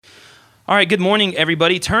All right, good morning,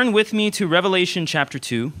 everybody. Turn with me to Revelation chapter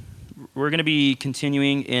 2. We're going to be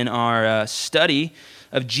continuing in our study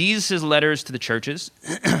of Jesus' letters to the churches.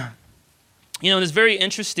 It's very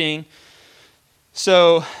interesting.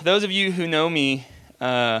 So those of you who know me,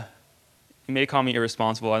 you may call me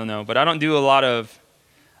irresponsible, I don't know, but I don't do a lot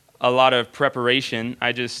of preparation.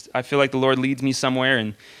 I feel like the Lord leads me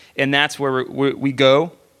somewhere, and that's where we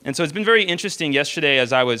go. And so it's been very interesting yesterday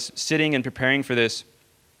as I was sitting and preparing for this.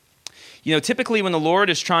 Typically when the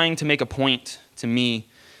Lord is trying to make a point to me,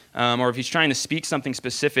 or if he's trying to speak something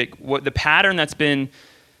specific, what the pattern that's been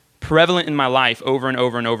prevalent in my life over and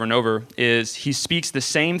over and over and over is he speaks the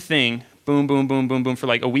same thing, boom, boom, boom, boom, boom, for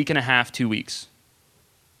like a week and a half, 2 weeks.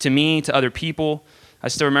 To me, to other people. I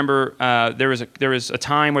still remember there was a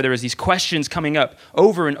time where there was these questions coming up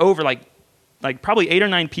over and over, like probably 8 or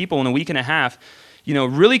 9 people in a week and a half,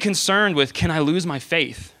 really concerned with, can I lose my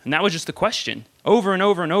faith? And that was just the question, over and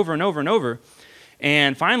over and over and over and over.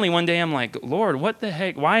 And finally, one day, I'm like, Lord, what the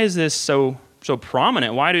heck? Why is this so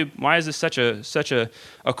prominent? Why is this such a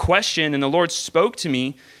question? And the Lord spoke to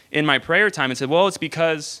me in my prayer time and said, well, it's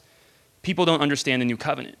because people don't understand the new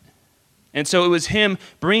covenant. And so it was him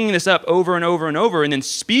bringing this up over and over and over and then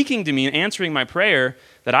speaking to me and answering my prayer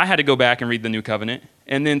that I had to go back and read the new covenant.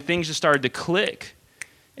 And then things just started to click.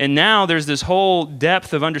 And now there's this whole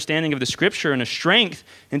depth of understanding of the Scripture and a strength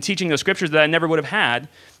in teaching those Scriptures that I never would have had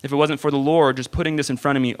if it wasn't for the Lord just putting this in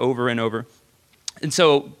front of me over and over. And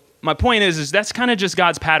so my point is that's kind of just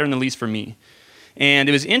God's pattern, at least for me. And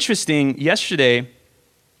it was interesting, yesterday,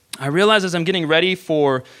 I realized as I'm getting ready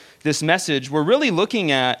for this message, we're really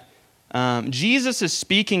looking at Jesus is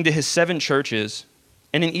speaking to his 7 churches,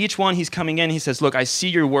 and in each one he's coming in, he says, look, I see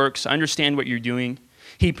your works, I understand what you're doing.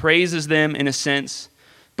 He praises them in a sense.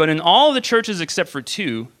 But in all the churches except for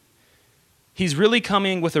 2, he's really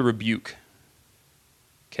coming with a rebuke,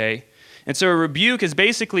 okay? And so a rebuke is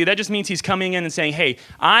basically, that just means he's coming in and saying, hey,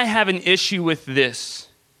 I have an issue with this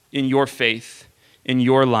in your faith, in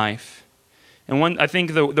your life. And I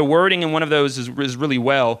think the wording in one of those is really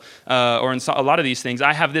well, or in a lot of these things,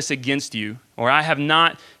 I have this against you, or I have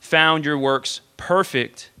not found your works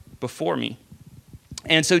perfect before me.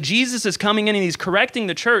 And so Jesus is coming in and he's correcting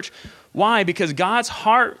the church. Why? Because God's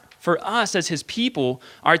heart for us as his people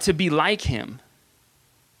are to be like him.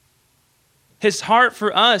 His heart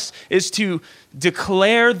for us is to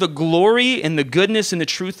declare the glory and the goodness and the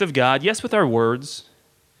truth of God, yes, with our words,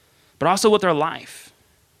 but also with our life,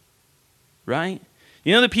 right?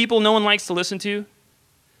 The people no one likes to listen to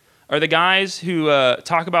are the guys who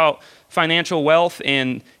talk about financial wealth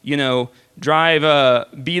and,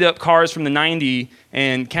 drive beat-up cars from the 90s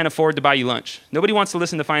and can't afford to buy you lunch. Nobody wants to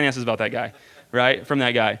listen to finances about that guy, right? From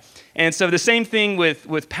that guy. And so the same thing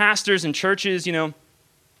with pastors and churches, the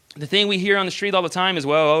thing we hear on the street all the time is,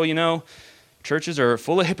 churches are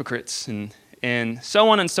full of hypocrites and so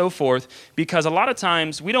on and so forth, because a lot of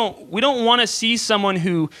times we don't want to see someone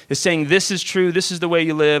who is saying this is true, this is the way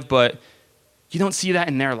you live, but you don't see that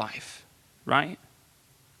in their life, right?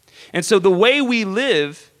 And so the way we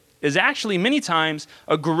live is actually many times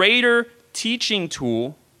a greater teaching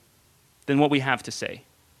tool than what we have to say.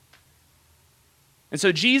 And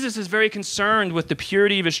so Jesus is very concerned with the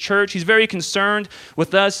purity of his church. He's very concerned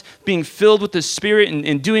with us being filled with the Spirit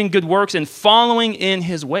and doing good works and following in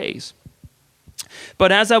his ways.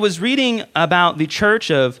 But as I was reading about the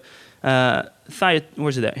church of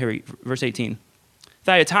where's it at? Here, verse 18.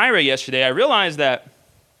 Thyatira yesterday, I realized that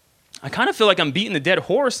I kind of feel like I'm beating the dead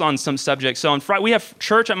horse on some subjects. So on Friday, we have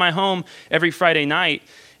church at my home every Friday night,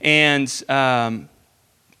 and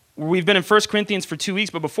we've been in 1 Corinthians for 2 weeks,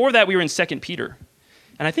 but before that we were in 2 Peter.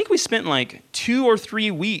 And I think we spent like 2 or 3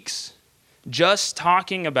 weeks just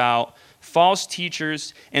talking about false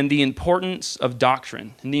teachers and the importance of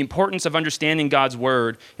doctrine, and the importance of understanding God's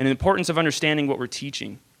word, and the importance of understanding what we're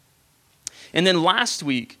teaching. And then last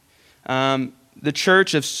week, the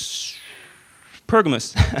church of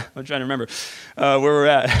Pergamos, I'm trying to remember where we're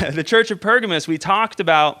at. The church of Pergamos, we talked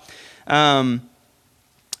about,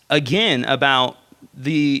 again, about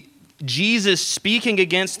the Jesus speaking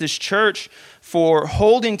against this church for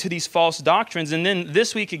holding to these false doctrines. And then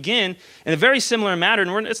this week again, in a very similar matter,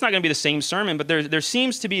 and it's not going to be the same sermon, but there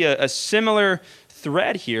seems to be a similar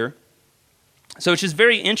thread here. So it's just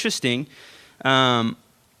very interesting what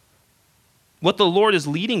the Lord is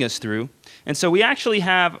leading us through. And so we actually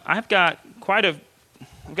I've got quite a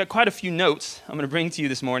few notes I'm going to bring to you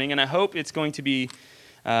this morning, and I hope it's going to be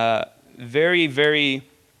very, very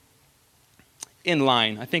in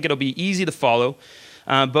line. I think it'll be easy to follow,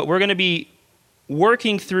 but we're going to be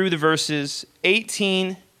working through the verses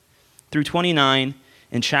 18 through 29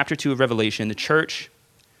 in chapter 2 of Revelation, the church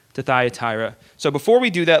to Thyatira. So before we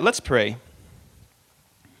do that, let's pray.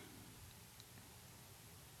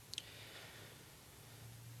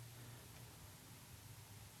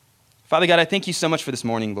 Father God, I thank you so much for this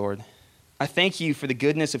morning, Lord. I thank you for the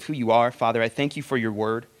goodness of who you are, Father. I thank you for your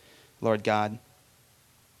word, Lord God.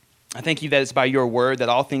 I thank you that it's by your word that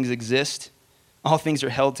all things exist. All things are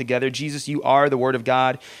held together. Jesus, you are the word of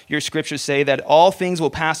God. Your scriptures say that all things will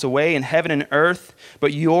pass away in heaven and earth,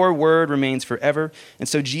 but your word remains forever. And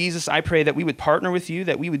so, Jesus, I pray that we would partner with you,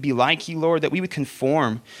 that we would be like you, Lord, that we would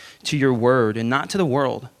conform to your word and not to the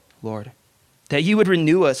world, Lord. That you would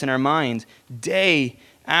renew us in our minds day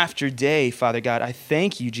after day, Father God. I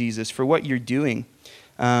thank you, Jesus, for what you're doing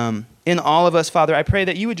in all of us, Father. I pray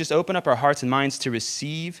that you would just open up our hearts and minds to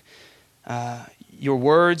receive your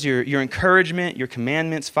words, your encouragement, your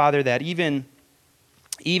commandments, Father, that even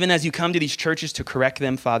as you come to these churches to correct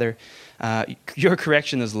them, Father, your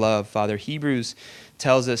correction is love, Father. Hebrews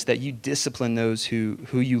tells us that you discipline those who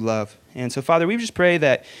you love. And so, Father, we just pray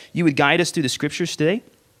that you would guide us through the scriptures today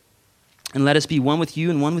and let us be one with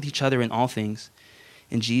you and one with each other in all things.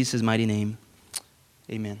 In Jesus' mighty name,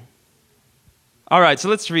 amen. All right, so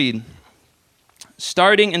let's read,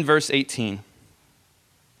 starting in verse 18.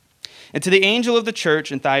 And to the angel of the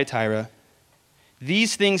church in Thyatira,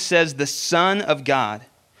 these things says the Son of God,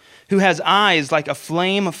 who has eyes like a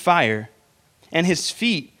flame of fire, and his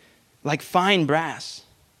feet like fine brass.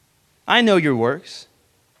 I know your works.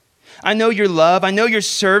 I know your love. I know your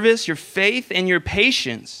service, your faith, and your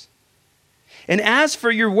patience. And as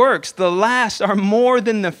for your works, the last are more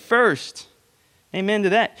than the first. Amen to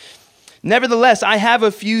that. Nevertheless, I have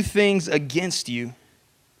a few things against you,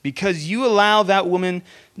 because you allow that woman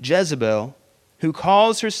Jezebel, who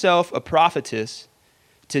calls herself a prophetess,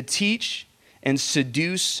 to teach and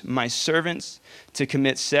seduce my servants to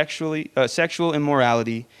commit sexual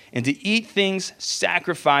immorality and to eat things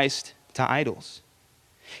sacrificed to idols.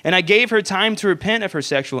 And I gave her time to repent of her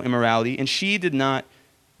sexual immorality, and she did not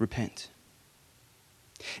repent.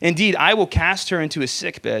 Indeed, I will cast her into a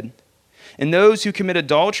sickbed, and those who commit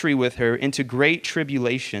adultery with her into great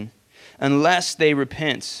tribulation, unless they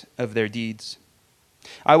repent of their deeds.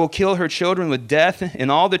 I will kill her children with death,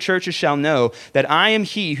 and all the churches shall know that I am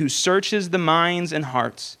he who searches the minds and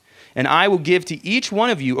hearts, and I will give to each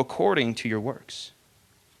one of you according to your works.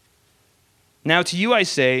 Now to you I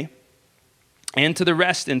say, and to the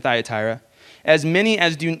rest in Thyatira, as many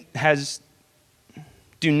as do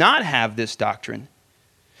not have this doctrine,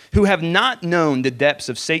 who have not known the depths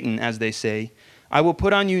of Satan, as they say, I will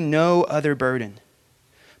put on you no other burden.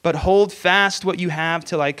 But hold fast what you have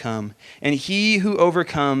till I come. And he who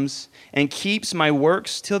overcomes and keeps my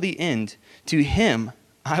works till the end, to him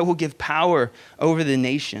I will give power over the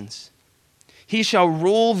nations. He shall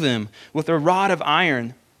rule them with a rod of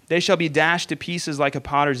iron. They shall be dashed to pieces like a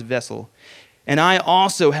potter's vessel. And I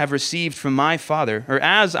also have received from my Father, or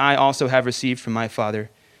as I also have received from my Father.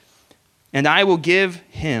 And I will give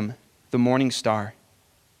him the morning star.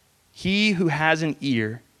 He who has an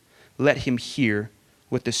ear, let him hear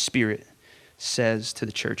what the Spirit says to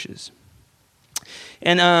the churches.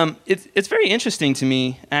 And it's very interesting to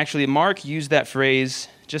me, actually. Mark used that phrase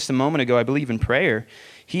just a moment ago, I believe, in prayer.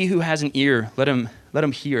 He who has an ear, let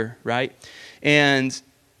him hear, right? And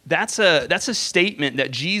that's a statement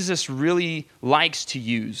that Jesus really likes to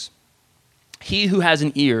use. He who has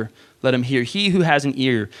an ear, let him hear. He who has an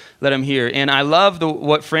ear, let him hear. And I love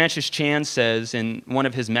what Francis Chan says in one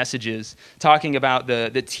of his messages, talking about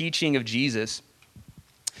the teaching of Jesus.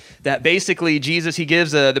 That basically Jesus, he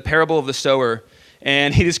gives the parable of the sower,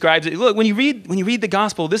 and he describes it. Look, when you read the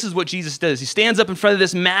gospel, this is what Jesus does. He stands up in front of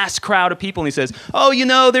this mass crowd of people, and he says, oh,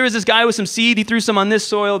 there was this guy with some seed. He threw some on this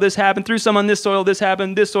soil, this happened. Threw some on this soil, this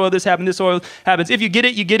happened. This soil, this happened. This soil happens. If you get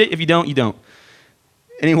it, you get it. If you don't, you don't.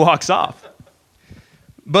 And he walks off.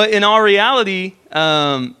 But in all reality,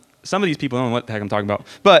 some of these people don't know what the heck I'm talking about.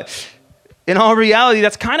 But in all reality,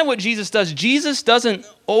 that's kind of what Jesus does. Jesus doesn't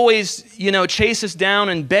always, chase us down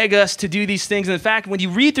and beg us to do these things. And in fact, when you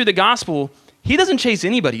read through the gospel, he doesn't chase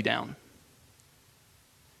anybody down.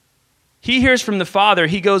 He hears from the Father.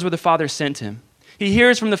 He goes where the Father sent him. He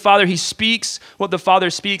hears from the Father. He speaks what the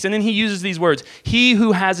Father speaks. And then he uses these words. He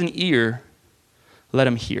who has an ear, let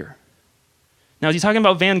him hear. Now, is he talking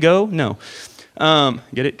about Van Gogh? No.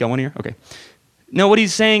 Get it? Got one ear? Okay. No, what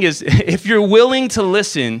he's saying is, if you're willing to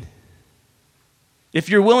listen, if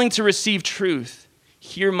you're willing to receive truth,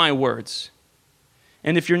 hear my words.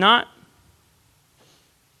 And if you're not,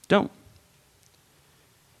 don't.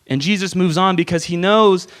 And Jesus moves on because he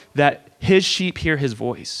knows that his sheep hear his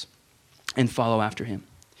voice and follow after him.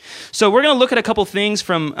 So we're going to look at a couple things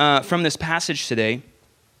from this passage today.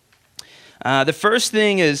 The first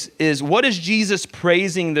thing is what is Jesus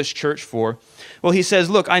praising this church for? Well, he says,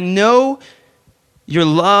 look, I know your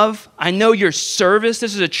love. I know your service.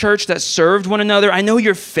 This is a church that served one another. I know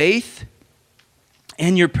your faith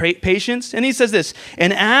and your patience. And he says this,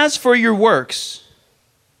 and as for your works,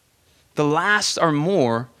 the last are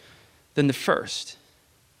more than the first.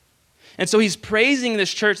 And so he's praising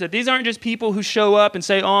this church that these aren't just people who show up and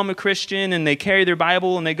say, oh, I'm a Christian, and they carry their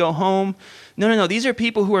Bible and they go home. No. These are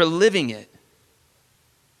people who are living it.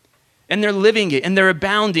 And they're living it, and they're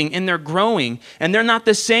abounding, and they're growing. And they're not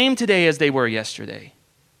the same today as they were yesterday.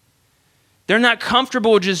 They're not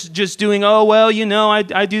comfortable just doing, oh, well,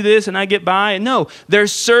 I do this and I get by. No, they're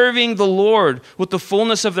serving the Lord with the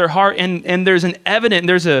fullness of their heart, and there's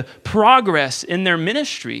a progress in their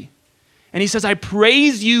ministry. And he says, I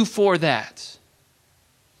praise you for that.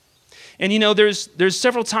 And there's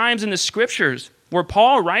several times in the scriptures where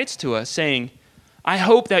Paul writes to us saying, I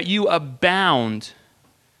hope that you abound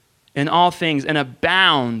in all things and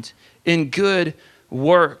abound in good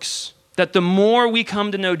works. That the more we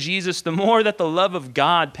come to know Jesus, the more that the love of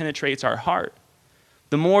God penetrates our heart,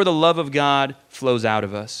 the more the love of God flows out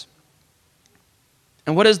of us.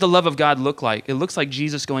 And what does the love of God look like? It looks like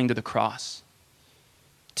Jesus going to the cross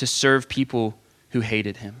to serve people who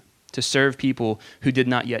hated him, to serve people who did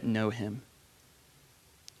not yet know him.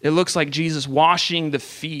 It looks like Jesus washing the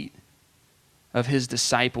feet of his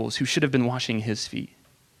disciples who should have been washing his feet.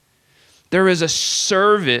 There is a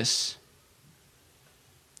service.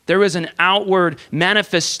 There is an outward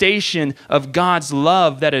manifestation of God's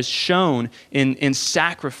love that is shown in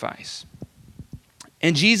sacrifice.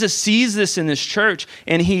 And Jesus sees this in this church,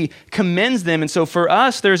 and he commends them. And so for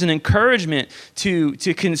us, there's an encouragement to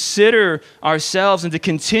consider ourselves and to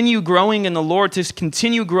continue growing in the Lord, to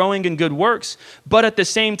continue growing in good works. But at the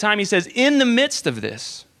same time, he says, in the midst of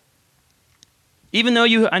this, even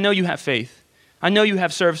though I know you have faith, I know you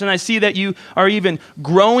have service, and I see that you are even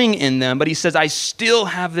growing in them, but he says, I still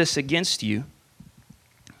have this against you.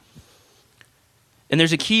 And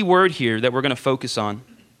there's a key word here that we're going to focus on.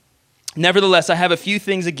 Nevertheless, I have a few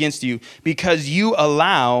things against you because you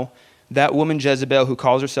allow that woman Jezebel, who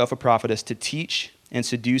calls herself a prophetess, to teach and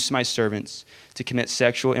seduce my servants to commit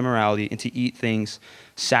sexual immorality and to eat things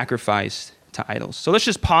sacrificed to idols. So let's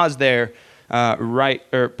just pause there,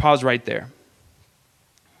 pause right there.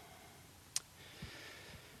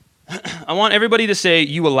 I want everybody to say,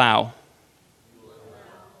 you allow.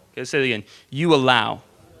 Okay, say it again. You allow.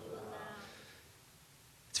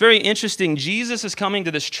 It's very interesting. Jesus is coming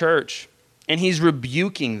to this church, and he's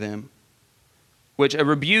rebuking them, which a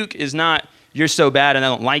rebuke is not, you're so bad and I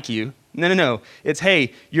don't like you. No. It's,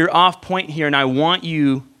 hey, you're off point here, and I want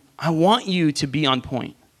you to be on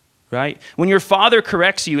point, right? When your father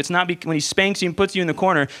corrects you, it's not when he spanks you and puts you in the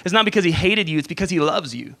corner, it's not because he hated you, it's because he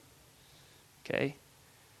loves you, okay?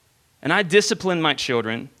 And I discipline my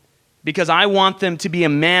children because I want them to be a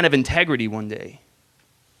man of integrity one day.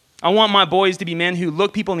 I want my boys to be men who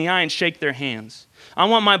look people in the eye and shake their hands. I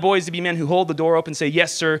want my boys to be men who hold the door open and say,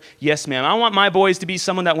 yes, sir, yes, ma'am. I want my boys to be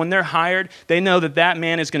someone that when they're hired, they know that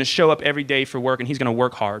man is going to show up every day for work and he's going to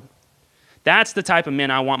work hard. That's the type of men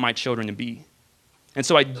I want my children to be. And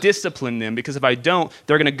so I discipline them because if I don't,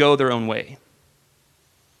 they're going to go their own way.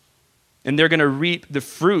 And they're going to reap the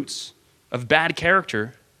fruits of bad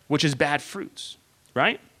character, which is bad fruits,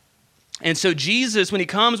 right? And so Jesus, when he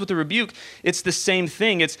comes with a rebuke, it's the same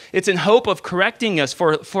thing. It's in hope of correcting us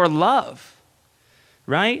for love,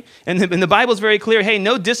 right? And the Bible's very clear. Hey,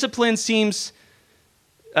 no discipline seems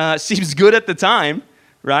good at the time,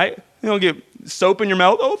 right? You don't get soap in your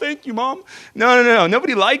mouth. Oh, thank you, Mom. No.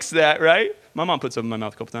 Nobody likes that, right? My mom put soap in my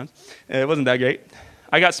mouth a couple times. It wasn't that great.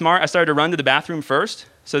 I got smart. I started to run to the bathroom first.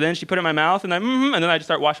 So then she put it in my mouth, and and then I just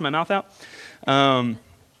start washing my mouth out.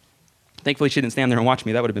 Thankfully, she didn't stand there and watch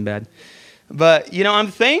me. That would have been bad. But,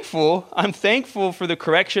 I'm thankful. I'm thankful for the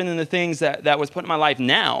correction and the things that was put in my life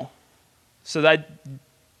now. So that,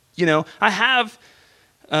 I have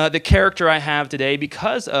the character I have today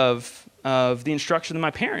because of the instruction of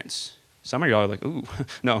my parents. Some of y'all are like, ooh.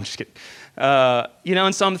 No, I'm just kidding.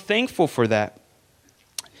 And so I'm thankful for that.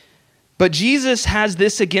 But Jesus has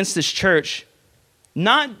this against this church,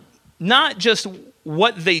 not just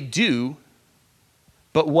what they do,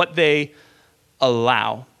 but what they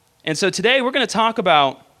allow. And so today we're going to talk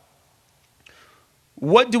about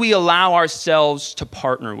what do we allow ourselves to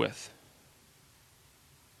partner with?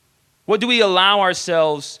 What do we allow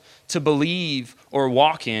ourselves to believe or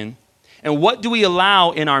walk in? And what do we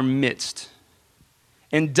allow in our midst?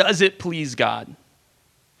 And does it please God?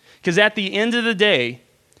 Because at the end of the day,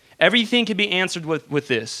 everything can be answered with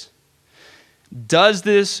this. Does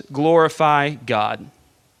this glorify God?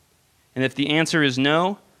 And if the answer is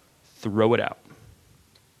no, throw it out.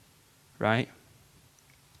 Right?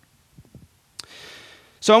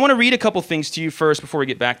 So I want to read a couple things to you first before we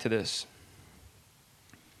get back to this.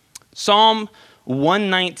 Psalm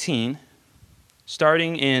 119,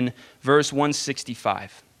 starting in verse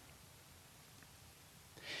 165.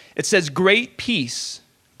 It says, great peace.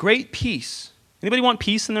 Anybody want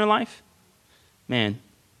peace in their life? Man,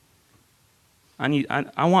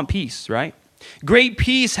 I want peace, right? Great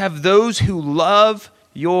peace have those who love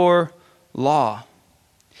your law,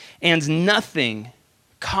 and nothing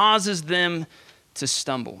causes them to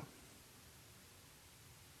stumble.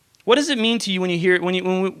 What does it mean to you when you hear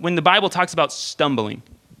when the Bible talks about stumbling?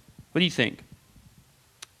 What do you think?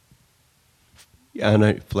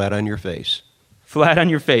 Flat on your face. Flat on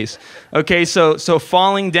your face. Okay, so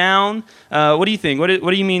falling down. What do you think? What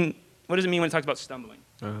do you mean? What does it mean when it talks about stumbling?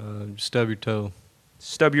 Stub your toe.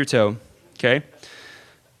 Stub your toe. Okay.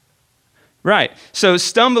 Right. So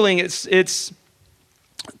stumbling. It's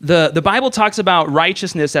the Bible talks about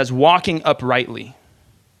righteousness as walking uprightly.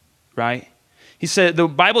 Right.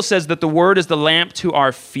 The Bible says that the word is the lamp to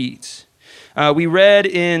our feet. We read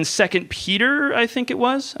in 2 Peter, I think it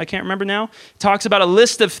was, I can't remember now, talks about a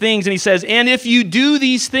list of things, and he says, and if you do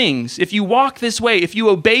these things, if you walk this way, if you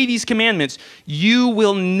obey these commandments, you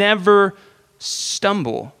will never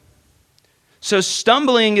stumble. So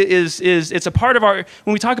stumbling it's a part of when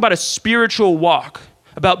we talk about a spiritual walk,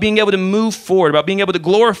 about being able to move forward, about being able to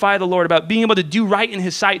glorify the Lord, about being able to do right in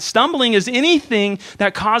his sight. Stumbling is anything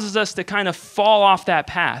that causes us to kind of fall off that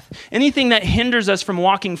path, anything that hinders us from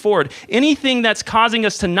walking forward, anything that's causing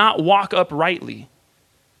us to not walk uprightly,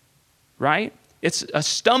 right? It's a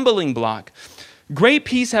stumbling block. Great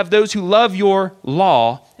peace have those who love your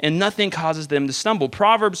law, and nothing causes them to stumble.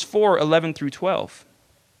 Proverbs 4:11 through 12.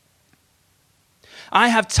 I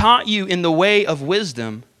have taught you in the way of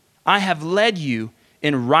wisdom. I have led you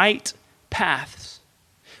in right paths.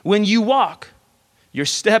 When you walk, your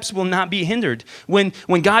steps will not be hindered. When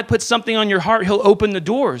God puts something on your heart, he'll open the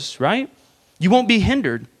doors, right? You won't be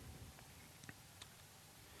hindered.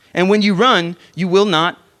 And when you run, you will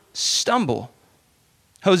not stumble.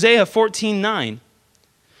 Hosea 14:9.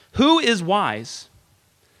 Who is wise?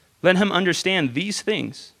 Let him understand these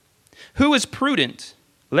things. Who is prudent?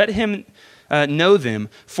 Let him know them.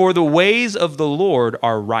 For the ways of the Lord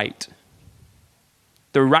are right.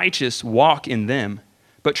 The righteous walk in them,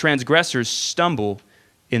 but transgressors stumble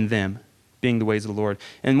in them, being the ways of the Lord.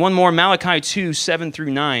 And one more, Malachi 2:7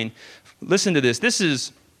 through 9. Listen to this. This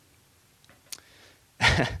is,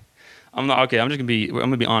 I'm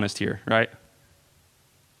gonna be honest here, right?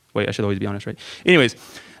 Wait, I should always be honest, right? Anyways,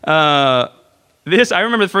 I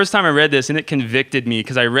remember the first time I read this, and it convicted me,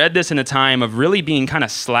 because I read this in a time of really being kind of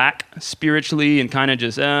slack spiritually and kind of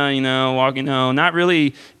just, walking, not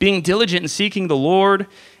really being diligent in seeking the Lord.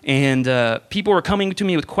 And people were coming to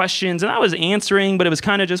me with questions, and I was answering, but it was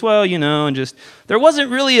kind of just, and just, there wasn't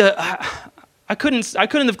really I couldn't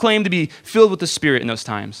have claimed to be filled with the Spirit in those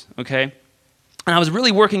times, okay? And I was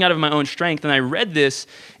really working out of my own strength, and I read this,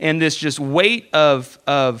 and this just weight of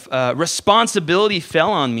responsibility fell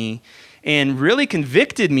on me, and really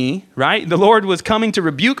convicted me, right? The Lord was coming to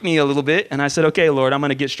rebuke me a little bit, and I said, okay, Lord, I'm going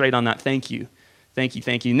to get straight on that. Thank you.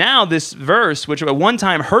 Now this verse, which at one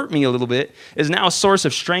time hurt me a little bit, is now a source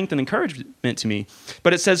of strength and encouragement to me.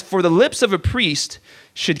 But it says, for the lips of a priest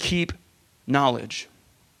should keep knowledge,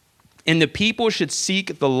 and the people should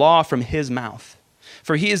seek the law from his mouth.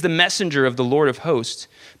 For he is the messenger of the Lord of hosts,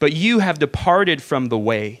 but you have departed from the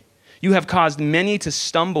way. You have caused many to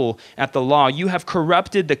stumble at the law. You have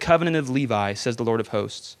corrupted the covenant of Levi, says the Lord of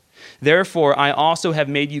hosts. Therefore, I also have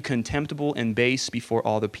made you contemptible and base before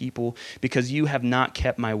all the people, because you have not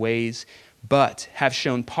kept my ways, but have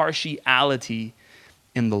shown partiality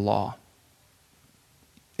in the law.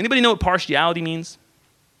 Anybody know what partiality means?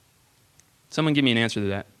 Someone give me an answer to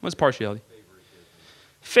that. What's partiality?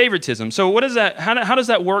 Favoritism. So what is that? How does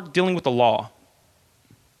that work dealing with the law?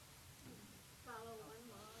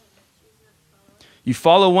 You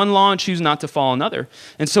follow one law and choose not to follow another.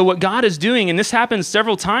 And so what God is doing, and this happens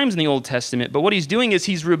several times in the Old Testament, but what he's doing is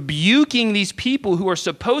he's rebuking these people who are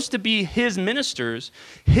supposed to be his ministers,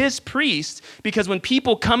 his priests, because when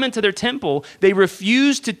people come into their temple, they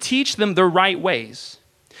refuse to teach them the right ways.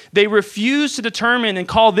 They refuse to determine and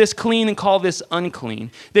call this clean and call this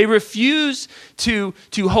unclean. They refuse to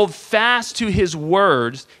hold fast to his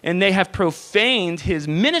words, and they have profaned his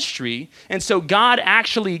ministry. And so God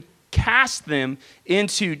actually cast them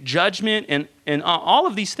into judgment and all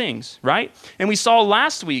of these things, right? And we saw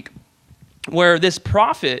last week where this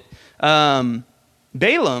prophet, Balaam,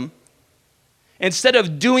 Instead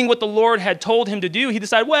of doing what the Lord had told him to do, he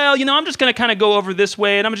decided, well, I'm just going to kind of go over this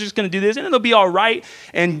way, and I'm just going to do this, and it'll be all right.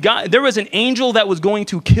 And there was an angel that was going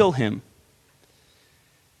to kill him.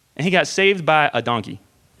 And he got saved by a donkey,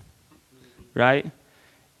 right?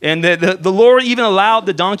 And the Lord even allowed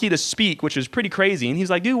the donkey to speak, which was pretty crazy. And he's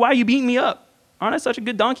like, dude, why are you beating me up? Aren't I such a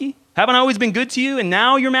good donkey? Haven't I always been good to you, and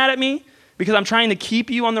now you're mad at me because I'm trying to keep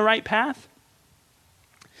you on the right path?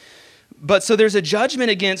 But so there's a judgment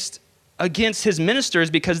against his ministers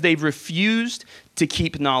because they've refused to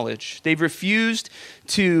keep knowledge. They've refused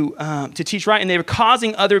to teach right, and they were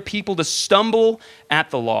causing other people to stumble at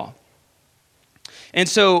the law. And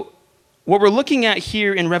so what we're looking at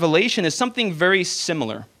here in Revelation is something very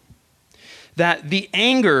similar, that the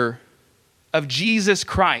anger of Jesus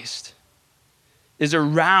Christ is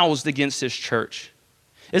aroused against his church.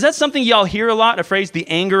 Is that something y'all hear a lot, a phrase, the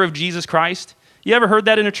anger of Jesus Christ? You ever heard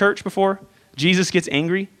that in a church before? Jesus gets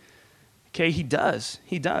angry? Okay, he does.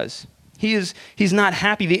 He does. He's not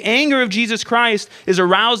happy. The anger of Jesus Christ is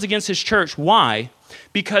aroused against his church. Why?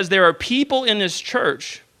 Because there are people in this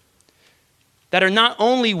church that are not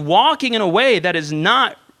only walking in a way that is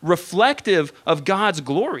not reflective of God's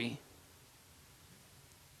glory,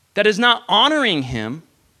 that is not honoring him,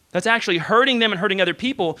 that's actually hurting them and hurting other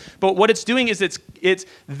people, but what it's doing is it's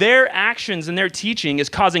their actions and their teaching is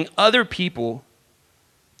causing other people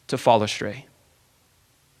to fall astray.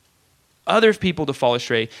 Other people to fall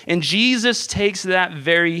astray. And Jesus takes that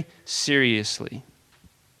very seriously.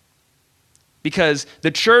 Because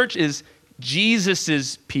the church is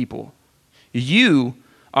Jesus's people. You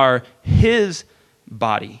are his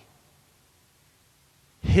body.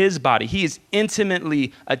 His body. He is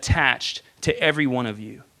intimately attached to every one of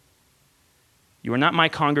you. You are not my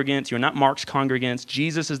congregants. You are not Mark's congregants.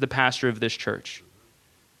 Jesus is the pastor of this church.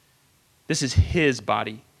 This is his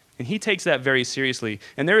body. And he takes that very seriously.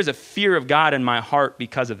 And there is a fear of God in my heart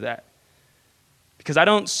because of that. Because I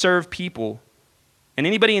don't serve people. And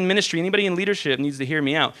anybody in ministry, anybody in leadership needs to hear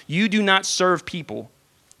me out. You do not serve people.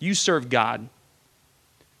 You serve God.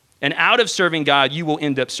 And out of serving God, you will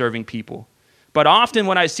end up serving people. But often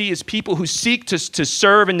what I see is people who seek to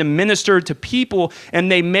serve and to minister to people, and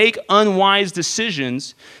they make unwise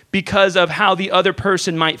decisions because of how the other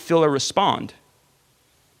person might feel or respond.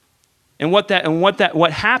 And what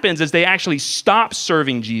happens is they actually stop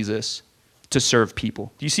serving Jesus to serve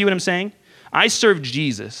people. Do you see what I'm saying? I serve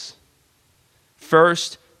Jesus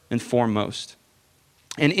first and foremost.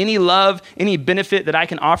 And any love, any benefit that I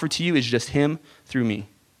can offer to you is just him through me,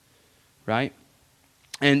 right?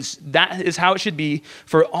 And that is how it should be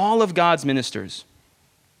for all of God's ministers.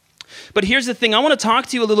 But here's the thing. I want to talk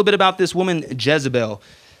to you a little bit about this woman, Jezebel.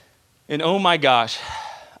 And oh my gosh,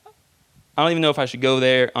 I don't even know if I should go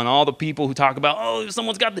there on all the people who talk about, oh,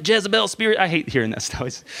 someone's got the Jezebel spirit. I hate hearing that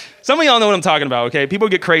stuff. Some of y'all know what I'm talking about, okay? People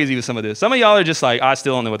get crazy with some of this. Some of y'all are just like, I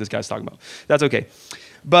still don't know what this guy's talking about. That's okay.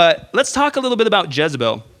 But let's talk a little bit about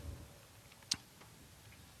Jezebel.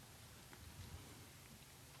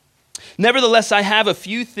 Nevertheless, I have a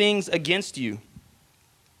few things against you,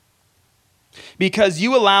 because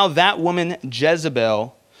you allow that woman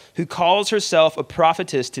Jezebel, who calls herself a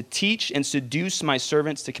prophetess, to teach and seduce my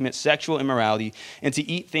servants to commit sexual immorality and to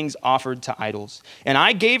eat things offered to idols. And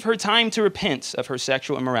I gave her time to repent of her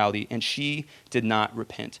sexual immorality, and she did not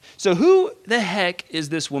repent. So who the heck is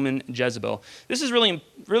this woman Jezebel? This is really,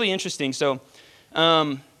 really interesting. So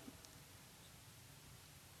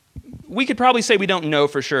we could probably say we don't know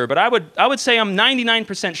for sure, but I would say I'm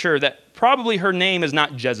 99% sure that probably her name is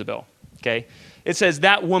not Jezebel, okay? It says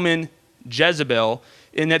that woman Jezebel,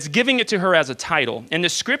 and that's giving it to her as a title. And the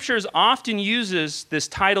scriptures often uses this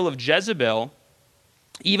title of Jezebel,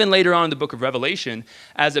 even later on in the book of Revelation,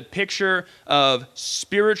 as a picture of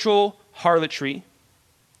spiritual harlotry,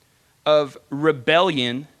 of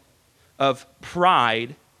rebellion, of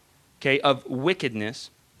pride, okay, of wickedness.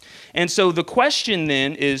 And so the question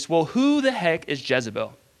then is, well, who the heck is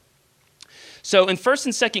Jezebel? So in 1st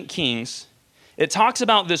and 2nd Kings, it talks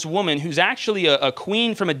about this woman who's actually a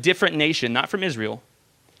queen from a different nation, not from Israel.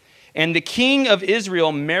 And the king of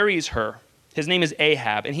Israel marries her. His name is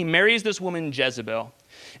Ahab, and he marries this woman Jezebel.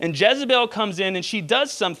 And Jezebel comes in, and she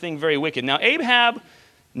does something very wicked. Now, Ahab,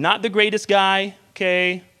 not the greatest guy,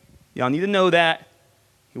 okay? Y'all need to know that.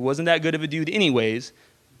 He wasn't that good of a dude anyways.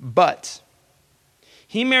 But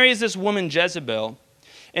he marries this woman Jezebel,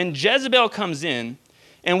 and Jezebel comes in,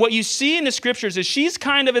 and what you see in the scriptures is she's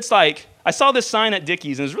kind of, it's like, I saw this sign at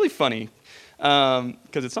Dickies, and it was really funny,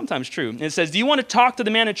 because it's sometimes true. And it says, do you want to talk to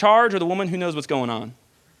the man in charge or the woman who knows what's going on?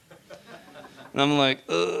 And I'm like,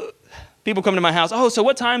 ugh. People come to my house, oh, so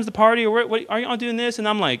what time's the party? Or what are y'all doing this? And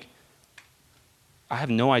I'm like, I have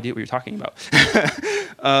no idea what you're talking about.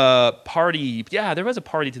 Party. Yeah, there was a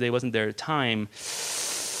party today, wasn't there? Time.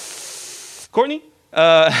 Courtney?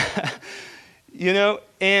 And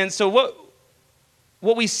so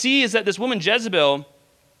what we see is that this woman Jezebel,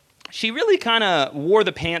 she really kind of wore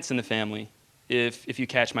the pants in the family, if you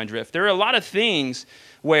catch my drift. There are a lot of things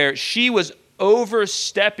where she was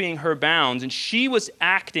overstepping her bounds, and she was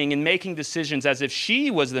acting and making decisions as if she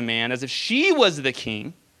was the man, as if she was the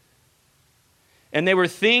king. And they were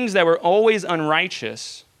things that were always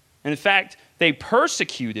unrighteous. And in fact, they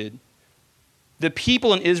persecuted the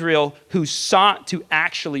people in Israel who sought to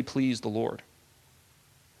actually please the Lord.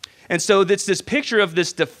 And so it's this picture of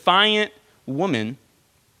this defiant woman,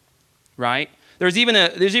 right? There's even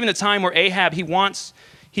a time where Ahab, he wants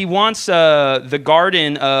the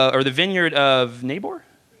garden or the vineyard of Naboth.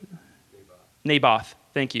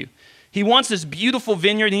 Thank you. He wants this beautiful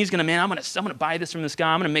vineyard, and he's gonna, I'm gonna buy this from this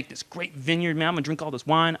guy. I'm gonna make this great vineyard, man. I'm gonna drink all this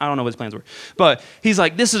wine. I don't know what his plans were, but he's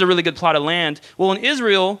like, this is a really good plot of land. Well, in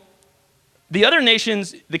Israel, the other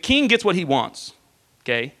nations, the king gets what he wants.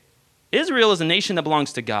 Okay, Israel is a nation that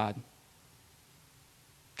belongs to God.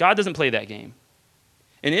 God doesn't play that game.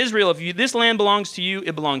 In Israel, if this land belongs to you,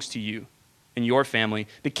 it belongs to you and your family.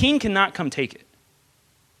 The king cannot come take it.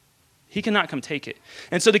 He cannot come take it.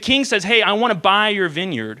 And so the king says, hey, I want to buy your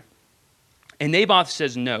vineyard. And Naboth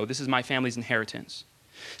says, no, this is my family's inheritance.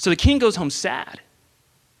 So the king goes home sad.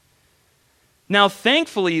 Now,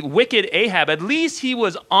 thankfully, wicked Ahab, at least he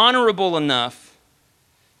was honorable enough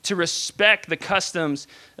to respect the customs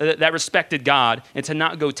that respected God and to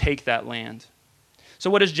not go take that land.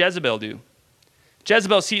 So what does Jezebel do?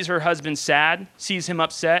 Jezebel sees her husband sad, sees him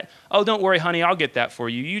upset. Oh, don't worry, honey, I'll get that for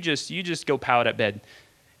you. You just go pout at bed.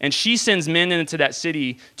 And she sends men into that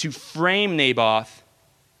city to frame Naboth.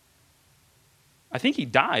 I think he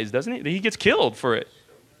dies, doesn't he? He gets killed for it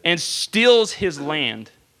and steals his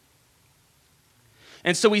land.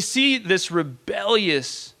 And so we see this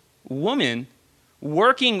rebellious woman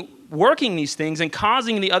working these things and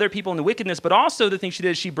causing the other people in the wickedness, but also the thing she did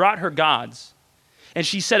is she brought her gods. And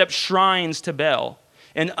she set up shrines to Baal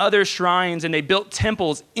and other shrines, and they built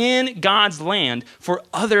temples in God's land for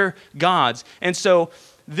other gods. And so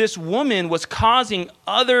this woman was causing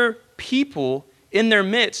other people in their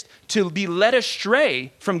midst to be led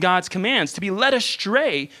astray from God's commands, to be led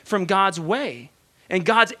astray from God's way. And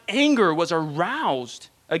God's anger was aroused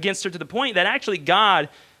against her to the point that actually God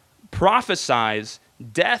prophesies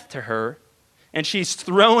death to her, and she's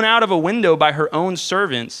thrown out of a window by her own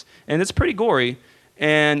servants, and it's pretty gory.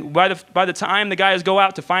 And by the time the guys go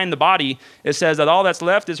out to find the body, it says that all that's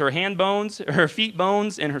left is her hand bones, her feet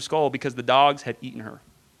bones, and her skull because the dogs had eaten her.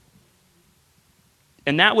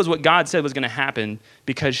 And that was what God said was going to happen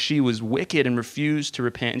because she was wicked and refused to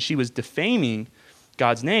repent, and she was defaming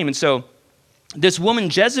God's name. And so this woman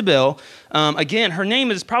Jezebel, again, her name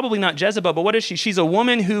is probably not Jezebel, but what is she? She's a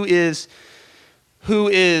woman who is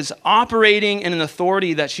operating in an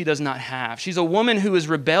authority that she does not have. She's a woman who is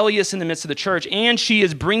rebellious in the midst of the church, and she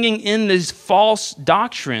is bringing in these false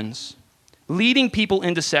doctrines, leading people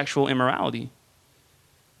into sexual immorality.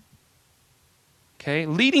 Okay,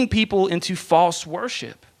 leading people into false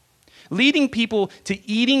worship, leading people to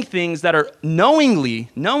eating things that are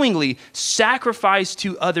knowingly sacrificed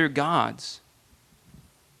to other gods.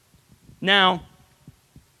 Now,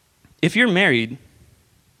 if you're married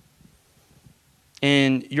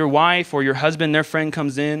and your wife or your husband, their friend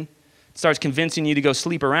comes in, starts convincing you to go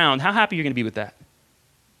sleep around, how happy are you going to be with that?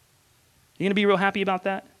 You going to be real happy about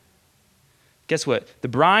that? Guess what? The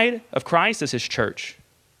bride of Christ is his church.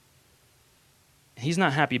 He's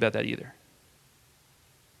not happy about that either.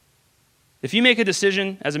 If you make a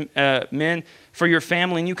decision as a man for your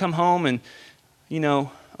family and you come home and,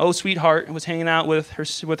 oh, sweetheart was hanging out with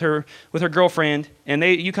her girlfriend, and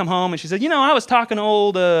you come home and she said, I was talking to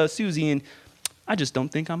old Susie, and I just don't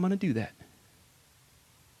think I'm going to do that.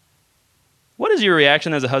 What is your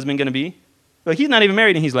reaction as a husband going to be? Like, he's not even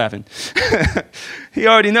married and he's laughing. He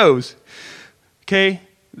already knows. Okay?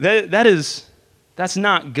 That's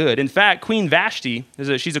not good. In fact, Queen Vashti,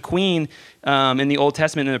 she's a queen in the Old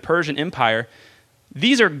Testament in the Persian Empire.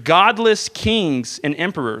 These are godless kings and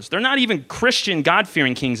emperors. They're not even Christian,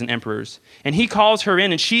 God-fearing kings and emperors. And he calls her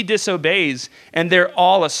in and she disobeys, and they're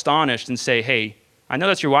all astonished and say, hey, I know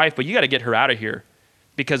that's your wife, but you got to get her out of here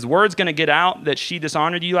because word's going to get out that she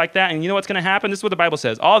dishonored you like that. And you know what's going to happen? This is what the Bible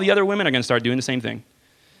says. All the other women are going to start doing the same thing.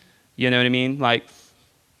 You know what I mean? Like,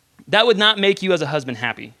 that would not make you as a husband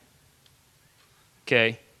happy.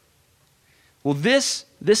 Okay? Well, this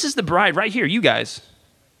is the bride right here, you guys.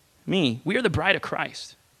 Me. We are the bride of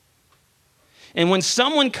Christ. And when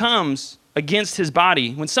someone comes against his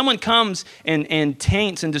body, when someone comes and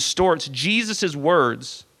taints and distorts Jesus'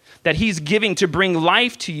 words that he's giving to bring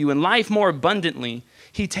life to you and life more abundantly,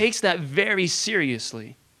 he takes that very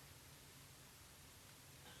seriously.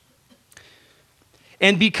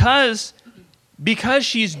 And because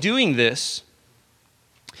she's doing this,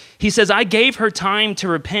 he says, I gave her time to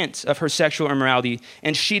repent of her sexual immorality,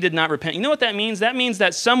 and she did not repent. You know what that means? That means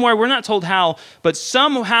that somewhere, we're not told how, but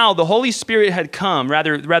somehow the Holy Spirit had come.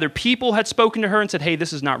 Rather people had spoken to her and said, hey,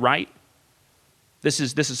 this is not right. This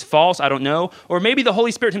is false, I don't know. Or maybe the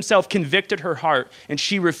Holy Spirit himself convicted her heart, and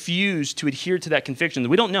she refused to adhere to that conviction.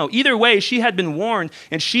 We don't know. Either way, she had been warned,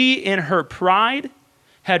 and she, in her pride,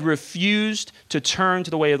 had refused to turn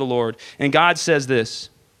to the way of the Lord. And God says this,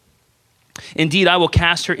 indeed, I will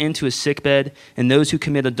cast her into a sickbed, and those who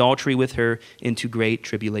commit adultery with her into great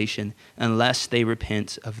tribulation, unless they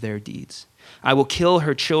repent of their deeds. I will kill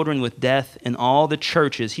her children with death, and all the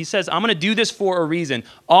churches. He says, I'm going to do this for a reason.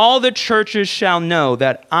 All the churches shall know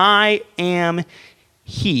that I am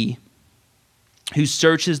he who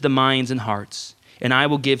searches the minds and hearts, and I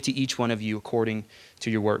will give to each one of you according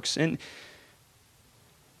to your works. And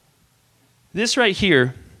this right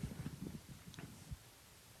here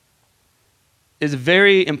is a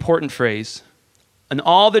very important phrase. And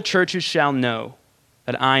all the churches shall know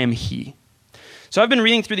that I am he. So I've been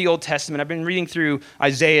reading through the Old Testament. I've been reading through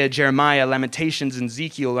Isaiah, Jeremiah, Lamentations, and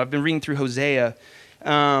Ezekiel. I've been reading through Hosea.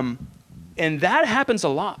 And that happens a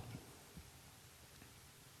lot.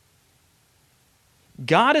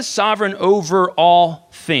 God is sovereign over all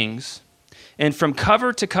things. And from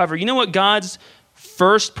cover to cover, you know what God's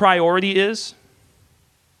first priority is?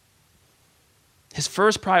 His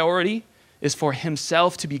first priority is for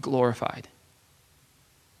himself to be glorified.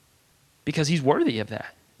 Because he's worthy of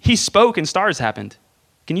that. He spoke and stars happened.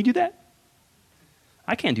 Can you do that?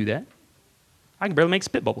 I can't do that. I can barely make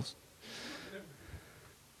spit bubbles.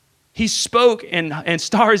 He spoke and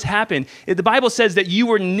stars happened. The Bible says that you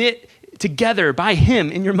were knit together by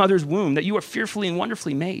him in your mother's womb, that you are fearfully and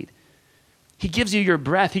wonderfully made. He gives you your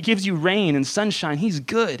breath. He gives you rain and sunshine. He's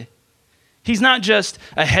good. He's not just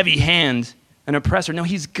a heavy hand, an oppressor. No,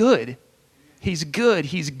 he's good. He's good.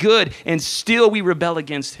 He's good. And still we rebel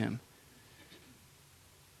against him.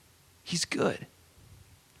 He's good,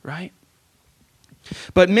 right?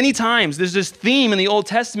 But many times there's this theme in the Old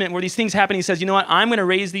Testament where these things happen. He says, you know what? I'm going to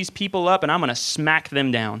raise these people up and I'm going to smack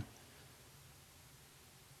them down.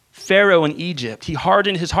 Pharaoh in Egypt, he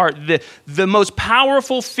hardened his heart. The most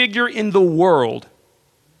powerful figure in the world.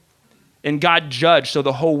 And God judged so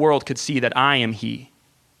the whole world could see that I am he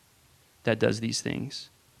that does these things.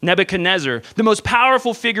 Nebuchadnezzar, the most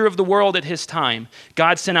powerful figure of the world at his time,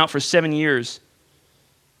 God sent out for 7 years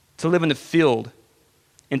to live in the field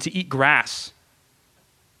and to eat grass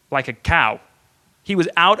like a cow. He was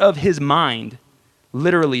out of his mind,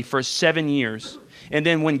 literally, for 7 years. And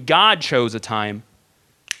then when God chose a time,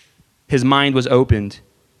 his mind was opened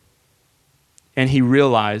and he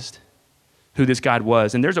realized who this God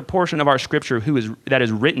was. And there's a portion of our scripture that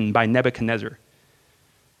is written by Nebuchadnezzar,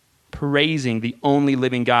 praising the only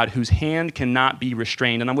living God whose hand cannot be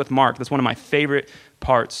restrained. And I'm with Mark. That's one of my favorite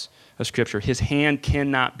parts of Scripture. His hand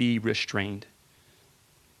cannot be restrained.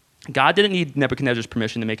 God didn't need Nebuchadnezzar's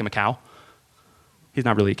permission to make him a cow. He's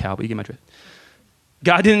not really a cow, but you get my drift.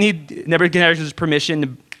 God didn't need Nebuchadnezzar's permission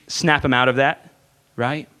to snap him out of that,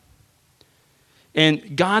 right?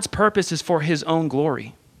 And God's purpose is for his own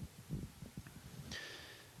glory.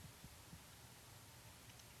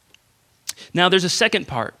 Now, there's a second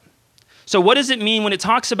part. So what does it mean when it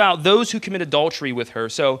talks about those who commit adultery with her?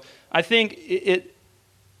 So I think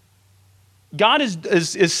God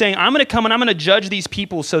is saying, I'm going to come and I'm going to judge these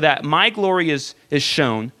people so that my glory is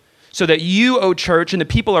shown, so that you, O church, and the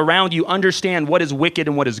people around you understand what is wicked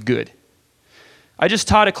and what is good. I just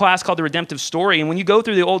taught a class called The Redemptive Story, and when you go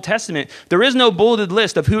through the Old Testament, there is no bulleted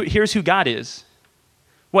list of here's who God is.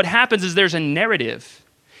 What happens is there's a narrative,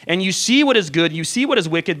 and you see what is good, you see what is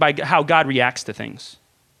wicked by how God reacts to things.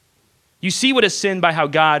 You see what is sin by how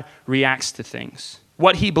God reacts to things,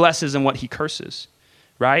 what he blesses and what he curses.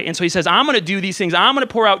 Right? And so he says, I'm going to do these things. I'm going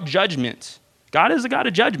to pour out judgment. God is a God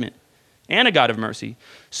of judgment and a God of mercy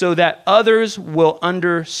so that others will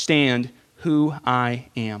understand who I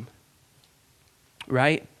am.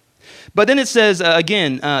 Right? But then it says,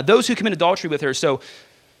 again, those who commit adultery with her. So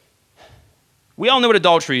we all know what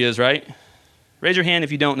adultery is, right? Raise your hand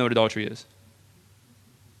if you don't know what adultery is.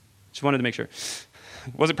 Just wanted to make sure.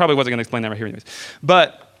 Probably wasn't going to explain that right here anyways.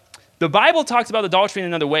 But the Bible talks about adultery in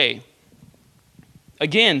another way.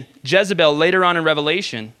 Again, Jezebel later on in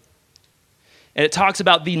Revelation, and it talks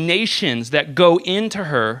about the nations that go into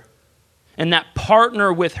her and that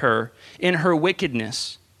partner with her in her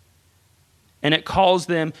wickedness. And it calls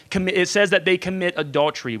them, it says that they commit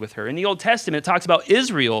adultery with her. In the Old Testament, it talks about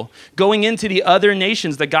Israel going into the other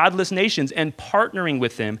nations, the godless nations, and partnering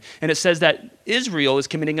with them. And it says that Israel is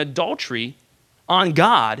committing adultery on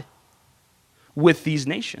God with these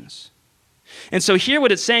nations. And so here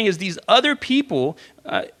what it's saying is these other people,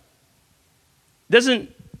 is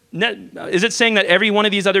it saying that every one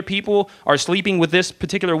of these other people are sleeping with this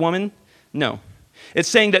particular woman? No. It's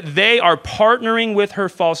saying that they are partnering with her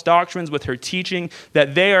false doctrines, with her teaching,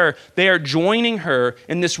 that they are joining her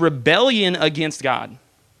in this rebellion against God.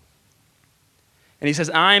 And he says,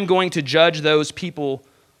 I'm going to judge those people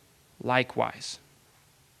likewise.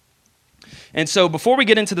 And so before we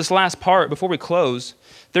get into this last part, before we close,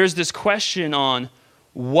 there's this question on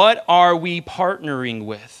what are we partnering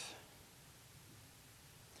with?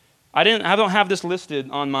 I don't have this listed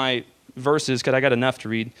on my verses because I got enough to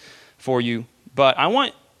read for you. But I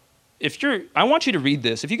want you to read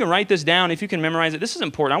this. If you can write this down, if you can memorize it, this is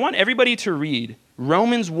important. I want everybody to read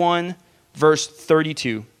Romans 1, verse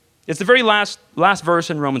 32. It's the very last verse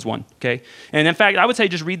in Romans 1, okay? And in fact, I would say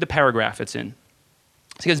just read the paragraph it's in.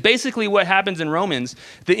 Because basically what happens in Romans,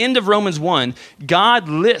 the end of Romans 1, God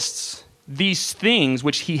lists these things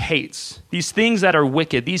which he hates, these things that are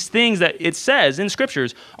wicked, these things that it says in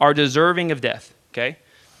scriptures are deserving of death, okay?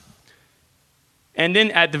 And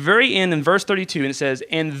then at the very end in verse 32, it says,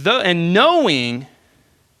 and knowing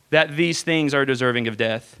that these things are deserving of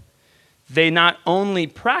death, they not only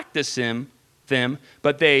practice them,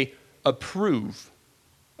 but they approve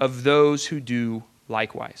of those who do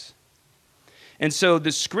likewise. And so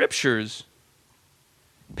the scriptures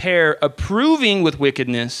pair approving with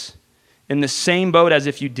wickedness in the same boat as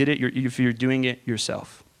if you did it, if you're doing it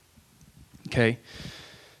yourself. Okay?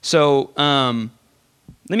 So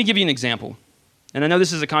let me give you an example. And I know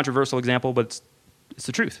this is a controversial example, but it's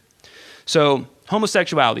the truth. So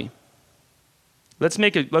homosexuality. Let's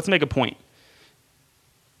make a point.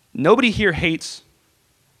 Nobody here hates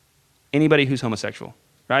anybody who's homosexual,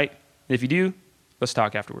 right? And if you do, let's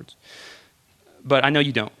talk afterwards. But I know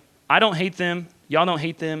you don't. I don't hate them. Y'all don't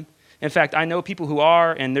hate them. In fact, I know people who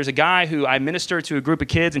are, and there's a guy who I minister to a group of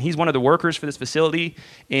kids, and he's one of the workers for this facility,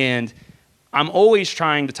 and I'm always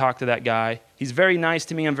trying to talk to that guy. He's very nice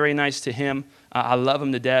to me. I'm very nice to him. I love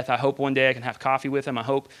him to death. I hope one day I can have coffee with him. I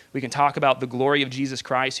hope we can talk about the glory of Jesus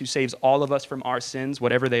Christ who saves all of us from our sins,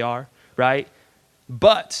 whatever they are, right?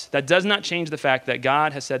 But that does not change the fact that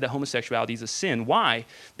God has said that homosexuality is a sin. Why?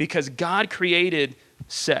 Because God created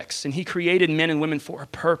sex, and he created men and women for a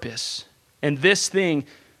purpose. And this thing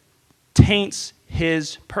taints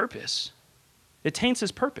his purpose. It taints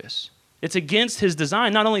his purpose. It's against his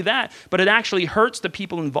design. Not only that, but it actually hurts the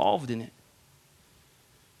people involved in it.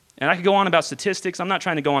 And I could go on about statistics. I'm not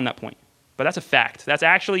trying to go on that point. But that's a fact. That's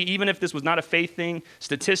actually, even if this was not a faith thing,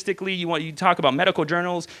 statistically, you talk about medical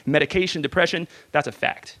journals, medication, depression, that's a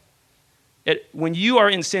fact. When you are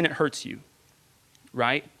in sin, it hurts you,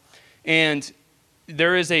 right? And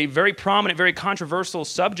there is a very prominent, very controversial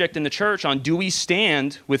subject in the church on do we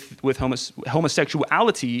stand with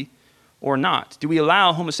homosexuality or not? Do we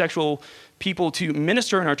allow homosexual people to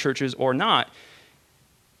minister in our churches or not?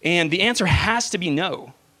 And the answer has to be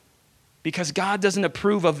no. Because God doesn't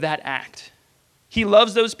approve of that act. He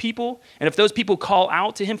loves those people, and if those people call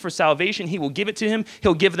out to him for salvation, he will give it to him.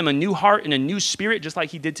 He'll give them a new heart and a new spirit, just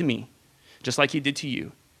like he did to me, just like he did to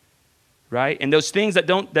you, right? And those things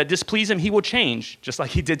that displease him, he will change, just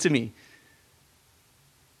like he did to me.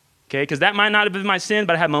 Okay, because that might not have been my sin,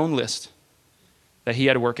 but I had my own list that he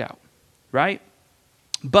had to work out, right?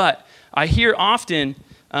 But I hear often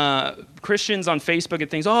Christians on Facebook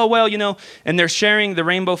and things, oh, well, and they're sharing the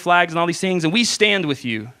rainbow flags and all these things, and we stand with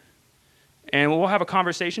you. And we'll have a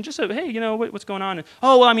conversation, just so, hey, what's going on? And,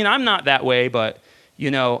 oh, well, I'm not that way, but,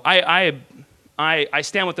 I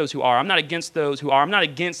stand with those who are. I'm not against those who are. I'm not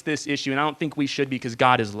against this issue, and I don't think we should be because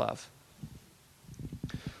God is love.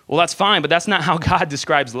 Well, that's fine, but that's not how God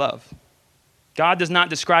describes love. God does not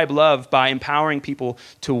describe love by empowering people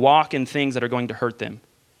to walk in things that are going to hurt them.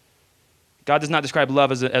 God does not describe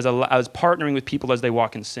love as partnering with people as they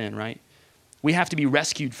walk in sin, right? We have to be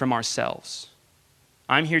rescued from ourselves.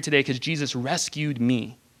 I'm here today because Jesus rescued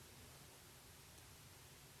me.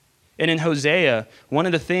 And in Hosea, one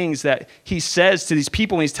of the things that he says to these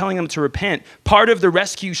people when he's telling them to repent, part of the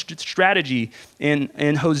rescue strategy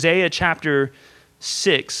in Hosea chapter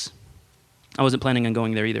 6, I wasn't planning on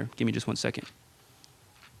going there either. Give me just 1 second.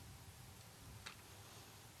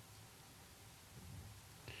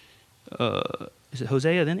 Is it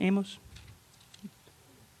Hosea then Amos?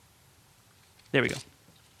 There we go.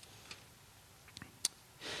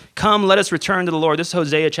 Come, let us return to the Lord. This is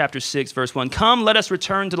Hosea chapter 6, verse 1. Come, let us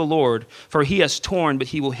return to the Lord, for he has torn, but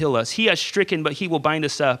he will heal us. He has stricken, but he will bind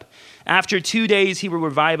us up. After 2 days, he will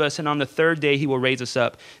revive us, and on the third day, he will raise us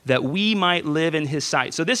up, that we might live in his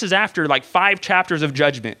sight. So this is after like 5 chapters of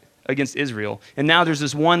judgment against Israel. And now there's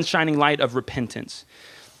this one shining light of repentance.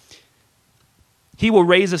 He will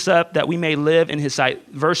raise us up that we may live in his sight.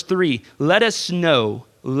 Verse 3, let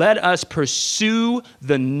us pursue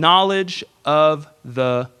the knowledge of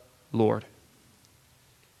the Lord.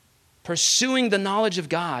 Pursuing the knowledge of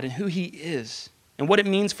God and who he is and what it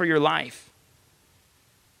means for your life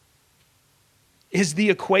is the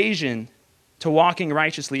equation to walking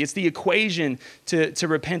righteously. It's the equation to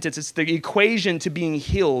repentance. It's the equation to being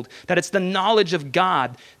healed, that it's the knowledge of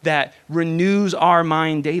God that renews our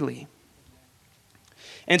mind daily.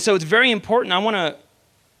 And so it's very important. I'm going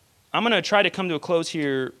to try to come to a close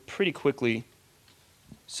here pretty quickly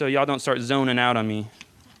so y'all don't start zoning out on me.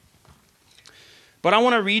 But I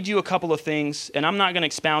want to read you a couple of things, and I'm not going to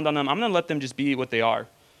expound on them. I'm going to let them just be what they are.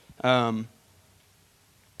 And